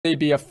may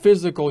be a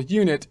physical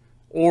unit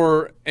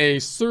or a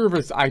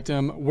service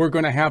item, we're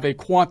going to have a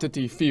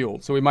quantity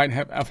field. So we might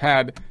have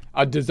had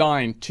a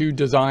design, two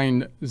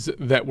designs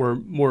that were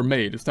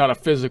made. It's not a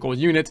physical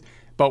unit,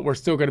 but we're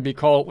still going to be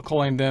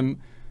calling them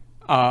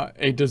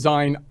a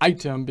design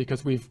item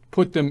because we've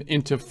put them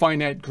into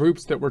finite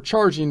groups that we're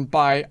charging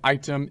by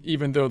item,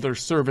 even though they're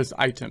service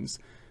items.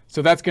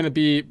 So that's going to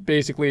be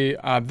basically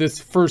this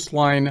first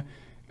line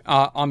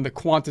on the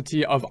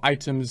quantity of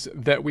items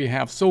that we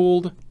have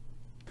sold.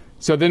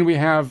 So then we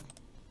have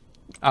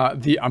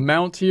the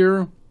amount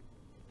here,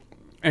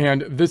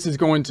 and this is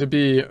going to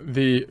be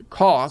the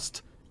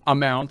cost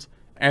amount,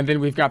 and then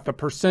we've got the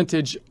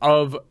percentage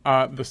of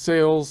the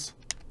sales.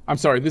 I'm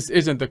sorry, this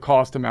isn't the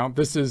cost amount.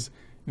 This is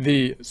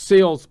the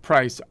sales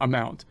price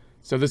amount.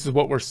 So this is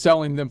what we're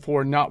selling them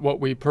for, not what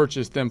we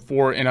purchased them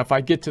for. And if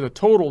I get to the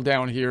total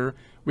down here,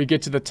 we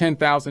get to the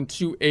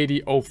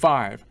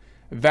 $10,280.05.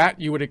 That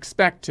you would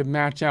expect to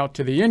match out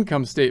to the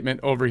income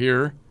statement over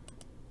here,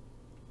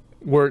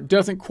 where it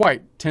doesn't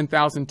quite,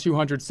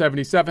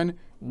 $10,277.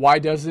 Why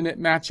doesn't it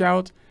match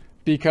out?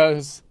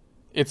 Because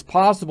it's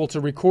possible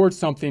to record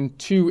something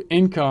to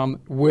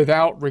income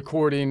without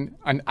recording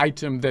an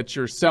item that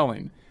you're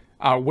selling.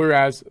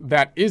 Whereas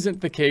that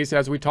isn't the case,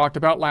 as we talked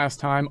about last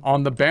time,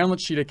 on the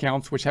balance sheet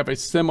accounts, which have a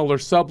similar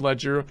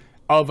subledger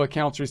of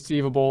accounts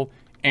receivable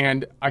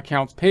and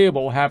accounts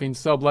payable, having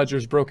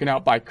subledgers broken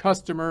out by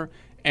customer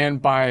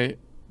and by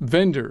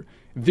vendor.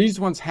 These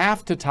ones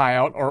have to tie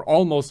out, or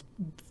almost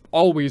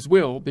always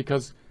will,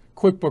 because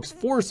QuickBooks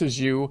forces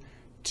you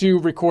to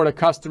record a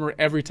customer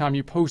every time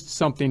you post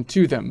something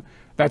to them.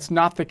 That's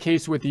not the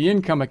case with the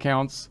income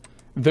accounts.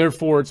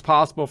 Therefore, it's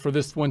possible for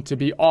this one to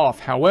be off.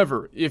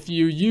 However, if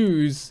you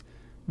use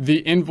the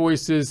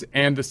invoices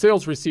and the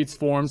sales receipts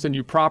forms and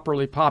you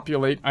properly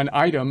populate an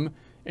item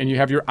and you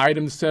have your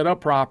items set up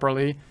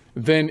properly,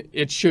 then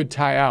it should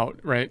tie out,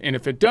 right? And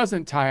if it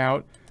doesn't tie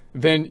out,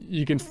 then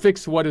you can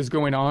fix what is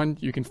going on,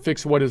 you can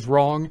fix what is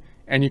wrong,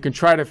 and you can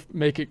try to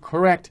make it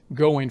correct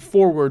going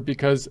forward,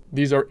 because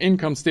these are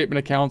income statement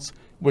accounts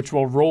which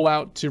will roll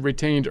out to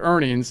retained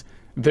earnings.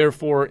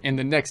 Therefore, in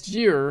the next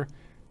year,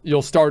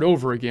 you'll start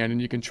over again,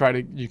 and you can try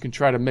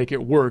to make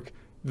it work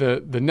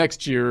the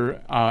next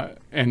year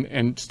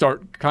and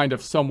start kind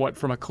of somewhat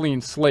from a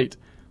clean slate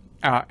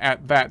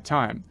at that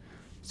time.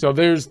 So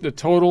there's the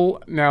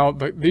total. Now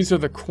these are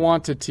the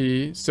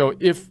quantity. So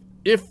if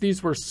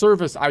these were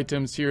service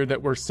items here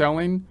that we're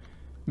selling,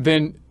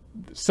 then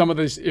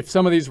if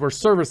some of these were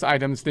service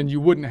items, then you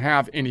wouldn't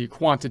have any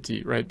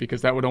quantity, right?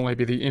 Because that would only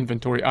be the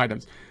inventory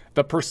items.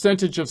 The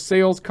percentage of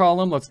sales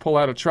column, let's pull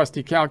out a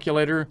trusty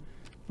calculator.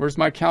 Where's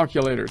my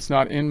calculator? It's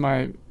not in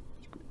my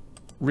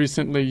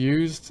recently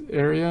used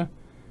area.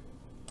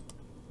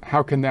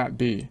 How can that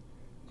be?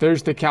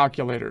 There's the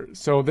calculator.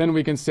 So then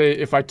we can say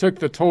if I took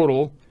the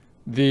total,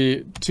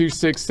 the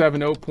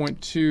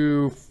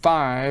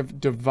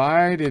 2670.25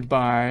 divided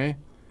by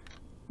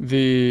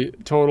the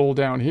total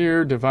down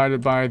here,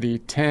 divided by the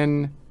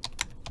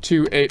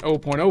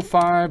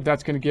 10280.05,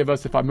 that's going to give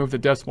us, if I move the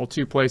decimal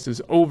 2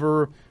 places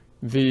over,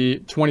 the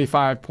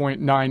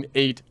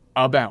 25.98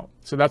 about.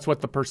 So that's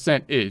what the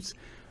percent is.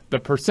 The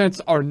percents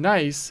are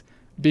nice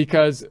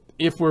because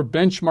if we're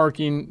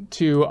benchmarking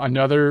to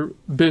another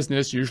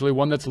business, usually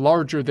one that's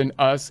larger than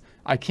us,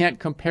 I can't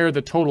compare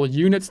the total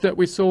units that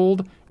we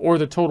sold or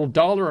the total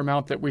dollar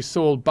amount that we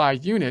sold by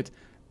unit,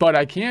 but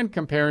I can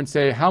compare and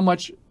say how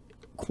much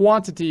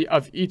quantity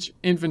of each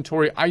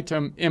inventory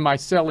item am I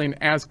selling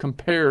as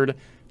compared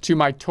to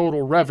my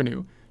total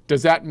revenue.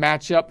 Does that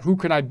match up? Who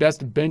can I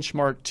best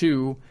benchmark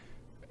to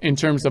in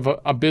terms of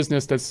a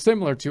business that's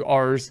similar to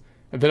ours,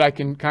 that I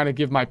can kind of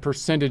give my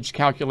percentage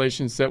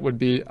calculations that would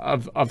be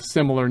of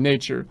similar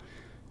nature.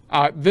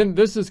 Then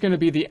this is going to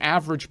be the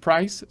average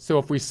price. So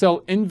if we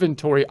sell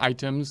inventory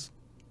items,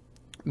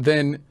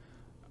 then,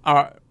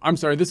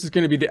 this is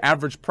going to be the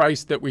average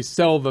price that we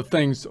sell the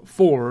things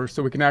for.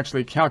 So we can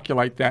actually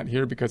calculate that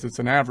here because it's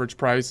an average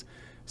price.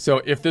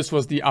 So if this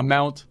was the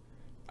amount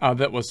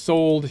that was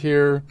sold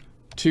here,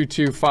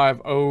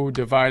 2250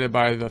 divided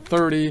by the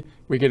 30,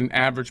 we get an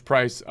average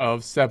price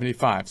of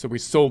 75. So we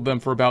sold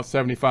them for about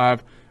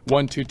 75.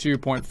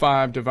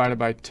 122.5 divided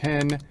by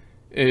 10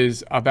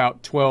 is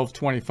about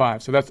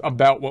 1225. So that's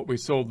about what we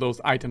sold those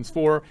items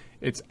for.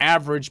 It's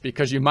average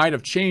because you might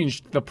have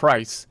changed the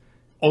price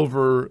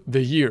over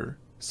the year.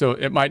 So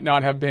it might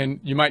not have been,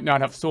 you might not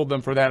have sold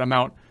them for that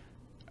amount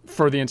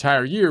for the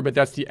entire year, but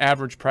that's the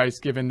average price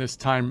given this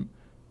time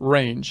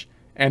range.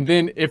 And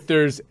then if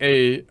there's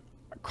a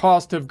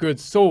cost of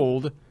goods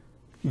sold,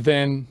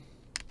 then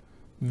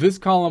this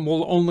column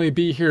will only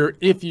be here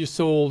if you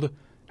sold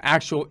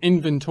actual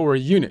inventory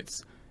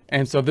units.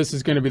 And so this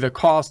is going to be the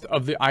cost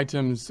of the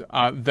items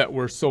that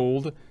were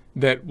sold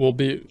that will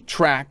be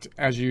tracked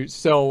as you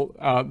sell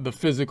the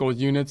physical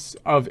units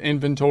of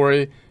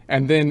inventory.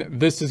 And then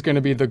this is going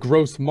to be the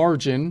gross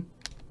margin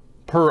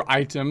per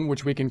item,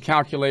 which we can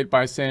calculate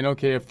by saying,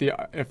 okay, if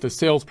the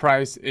sales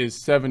price is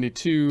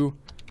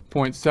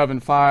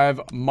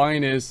 72.75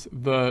 minus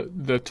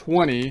the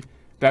 20,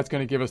 That's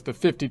going to give us the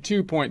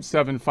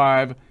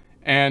 52.75.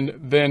 And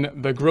then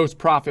the gross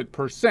profit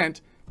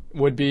percent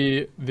would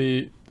be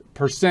the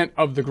percent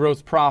of the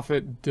gross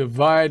profit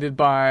divided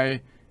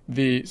by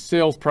the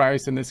sales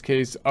price, in this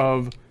case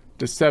of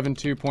the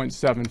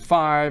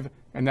 72.75,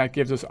 and that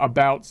gives us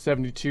about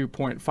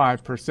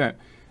 72.5%.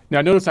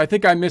 Now notice, I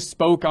think I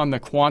misspoke on the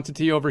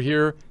quantity over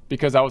here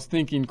because I was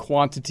thinking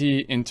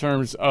quantity in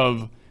terms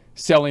of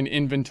selling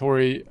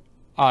inventory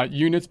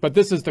units, but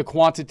this is the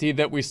quantity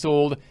that we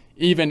sold,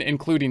 even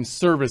including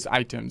service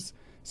items.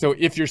 So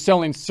if you're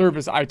selling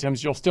service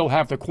items, you'll still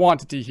have the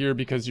quantity here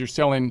because you're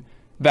selling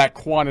that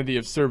quantity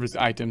of service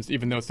items,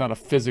 even though it's not a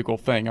physical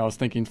thing. I was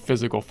thinking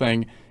physical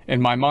thing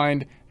in my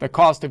mind. The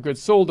cost of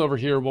goods sold over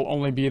here will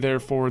only be there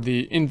for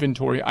the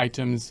inventory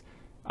items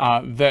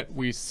that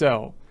we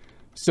sell.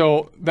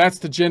 So that's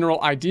the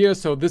general idea.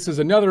 So this is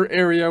another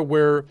area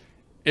where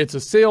it's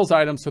a sales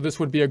item. So this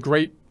would be a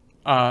great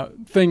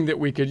thing that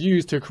we could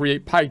use to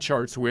create pie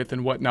charts with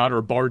and whatnot,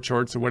 or bar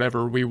charts, or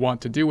whatever we want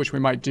to do, which we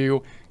might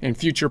do in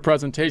future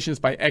presentations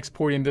by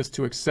exporting this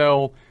to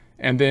Excel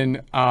and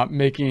then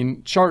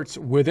making charts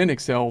within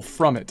Excel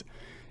from it.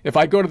 If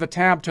I go to the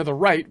tab to the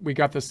right, we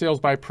got the sales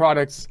by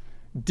products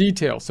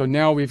detail. So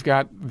now we've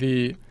got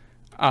the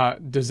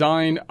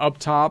design up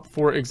top.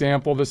 For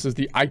example, this is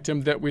the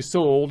item that we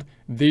sold.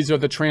 These are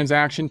the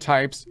transaction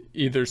types,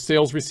 either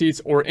sales receipts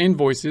or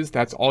invoices.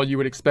 That's all you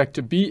would expect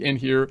to be in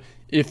here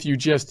if you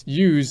just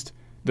used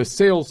the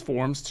sales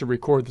forms to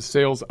record the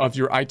sales of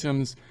your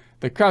items.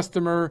 The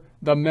customer,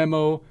 the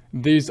memo,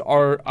 these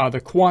are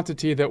the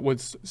quantity that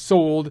was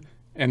sold,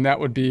 and that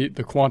would be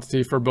the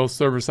quantity for both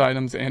service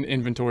items and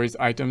inventories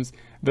items.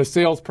 The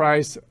sales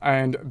price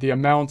and the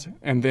amount,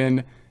 and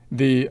then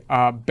the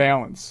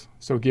balance.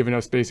 So giving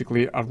us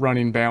basically a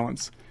running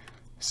balance.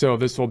 So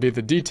this will be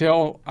the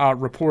detail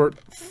report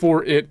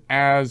for it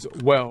as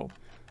well.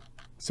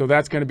 So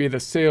that's going to be the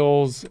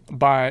sales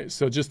by,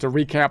 so just to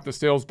recap, the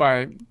sales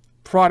by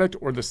product,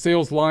 or the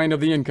sales line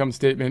of the income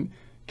statement,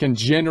 can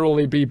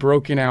generally be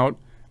broken out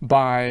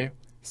by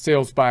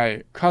sales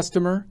by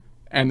customer,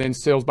 and then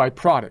sales by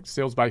product,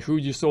 sales by who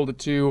you sold it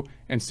to,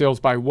 and sales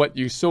by what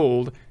you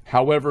sold.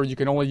 However, you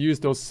can only use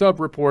those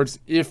sub-reports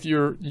if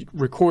you're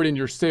recording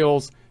your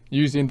sales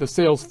using the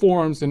sales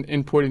forms and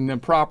inputting them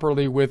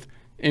properly with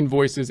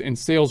invoices and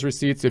sales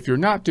receipts. If you're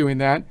not doing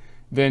that,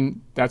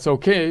 then that's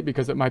okay,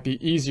 because it might be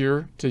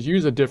easier to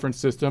use a different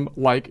system,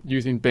 like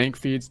using bank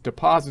feeds,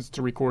 deposits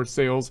to record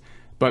sales.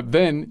 But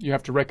then you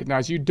have to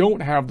recognize you don't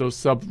have those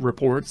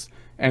sub-reports,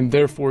 and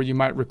therefore you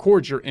might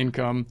record your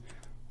income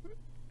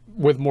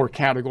with more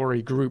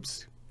category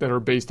groups that are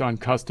based on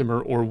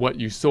customer or what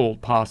you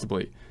sold,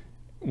 possibly.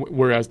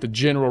 Whereas the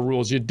general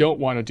rules, you don't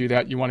want to do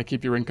that. You want to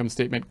keep your income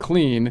statement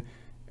clean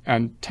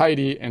and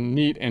tidy and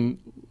neat and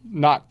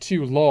not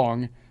too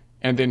long,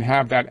 and then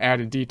have that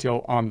added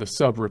detail on the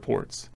sub-reports.